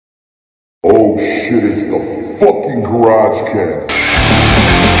Oh shit, it's the fucking Garage Cat.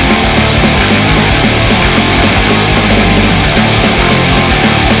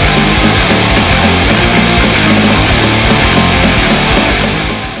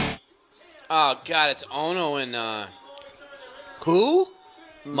 Oh god, it's Ono and who?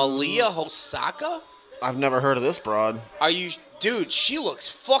 Malia Hosaka? I've never heard of this broad. Are you, dude? She looks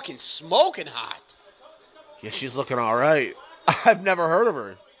fucking smoking hot. Yeah, she's looking all right. I've never heard of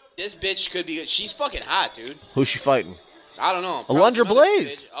her. This bitch could be. She's fucking hot, dude. Who's she fighting? I don't know. Alundra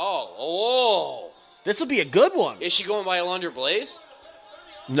Blaze. Oh. This will be a good one. Is she going by Alundra Blaze?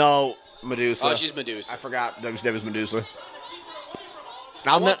 No, Madusa. Oh, she's Madusa. I forgot WCW's Madusa.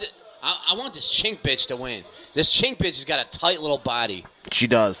 I want this chink bitch to win. This chink bitch has got a tight little body. She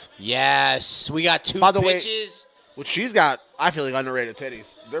does. Yes, we got two By the way, bitches. what she's got, I feel like underrated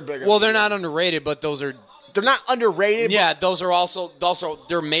titties. They're bigger. Well, they're not underrated, but those are. They're not underrated. Yeah, those are also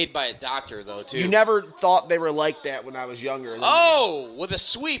they're made by a doctor though too. You never thought they were like that when I was younger. Oh, with a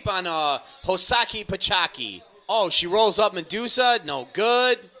sweep on Hosaka Pachaki. Oh, she rolls up Madusa. No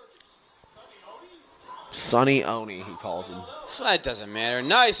good. Sonny Oni, he calls him. That doesn't matter.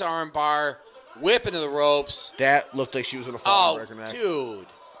 Nice arm bar. Whip into the ropes. That looked like she was going to fall. Oh, dude.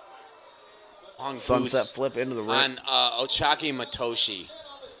 On Sunset flip into the ring. On Ochaki Matoshi.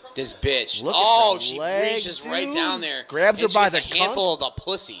 This bitch. Look oh, at the she legs, reaches dude. right down there. Grabs her by the handful of the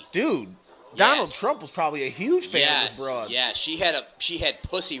pussy. Dude, Donald Trump was probably a huge fan of this broad. Yeah, she had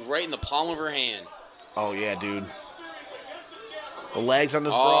pussy right in the palm of her hand. Oh, yeah, dude. The legs on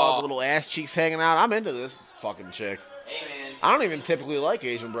this broad, the little ass cheeks hanging out. I'm into this fucking chick. Hey, man. I don't even typically like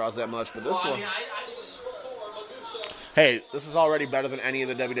Asian broads that much, but this one... Hey, this is already better than any of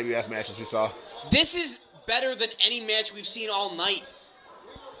the WWF matches we saw. This is better than any match we've seen all night.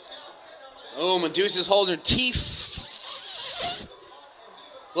 Oh, Madusa's holding her teeth.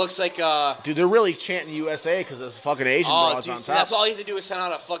 Looks like, Dude, they're really chanting USA because this fucking Asian broads dude, on so top. that's all you have to do is send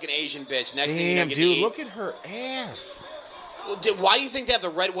out a fucking Asian bitch. Next thing you know, Damn, dude, look at her ass. Why do you think they have the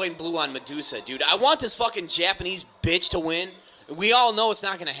red, white, and blue on Madusa, dude? I want this fucking Japanese bitch to win. We all know it's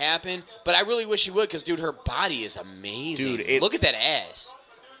not going to happen, but I really wish she would because, dude, her body is amazing. Dude, look at that ass.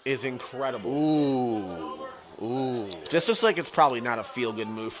 Is incredible. Ooh. This looks like it's probably not a feel-good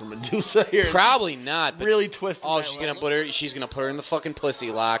move for Madusa here. Probably not. But really twisted. Oh, she's gonna put her in the fucking pussy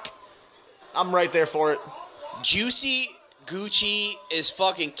lock. I'm right there for it. Juicy Gucci is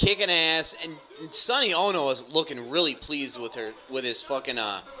fucking kicking ass, and Sonny Ono is looking really pleased with his fucking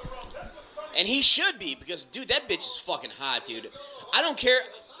and he should be because, dude, that bitch is fucking hot, dude. I don't care.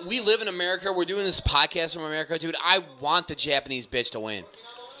 We live in America. We're doing this podcast from America, dude. I want the Japanese bitch to win.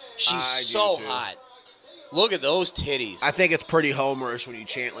 She's so hot. Look at those titties. I think it's pretty homerish when you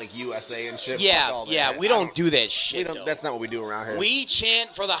chant like USA and shit. Yeah. We don't do that shit. That's not what we do around here. We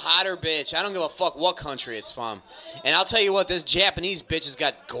chant for the hotter bitch. I don't give a fuck what country it's from. And I'll tell you what, this Japanese bitch has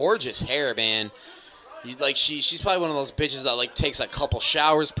got gorgeous hair, man. She's probably one of those bitches that like takes a couple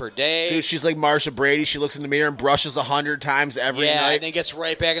showers per day. Dude, she's like Marsha Brady. She looks in the mirror and brushes 100 times every night. Yeah, and then gets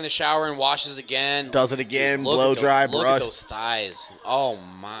right back in the shower and washes again. Does it again, Dude, blow dry, brush. Look at those thighs. Oh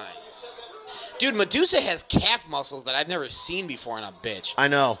my. Dude, Madusa has calf muscles that I've never seen before in a bitch. I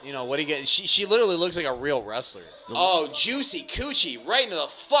know. You know, what do you get? She literally looks like a real wrestler. Oh, Juicy Coochie, right into the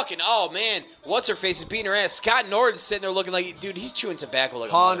fucking, oh, man. What's her face is beating her ass. Scott Norton's sitting there looking like, dude, he's chewing tobacco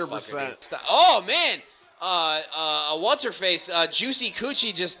like a 100%. motherfucker. Oh, man. What's her face? Juicy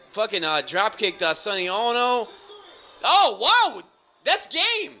Coochie just fucking drop kicked Sonny Ono. Oh, wow. That's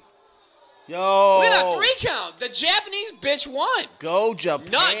game. Yo. We had a 3 count. The Japanese bitch won. Go Japan.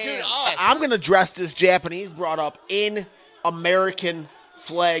 Dude. Oh, I'm going to dress this Japanese broad up in American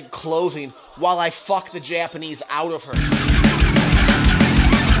flag clothing while I fuck the Japanese out of her.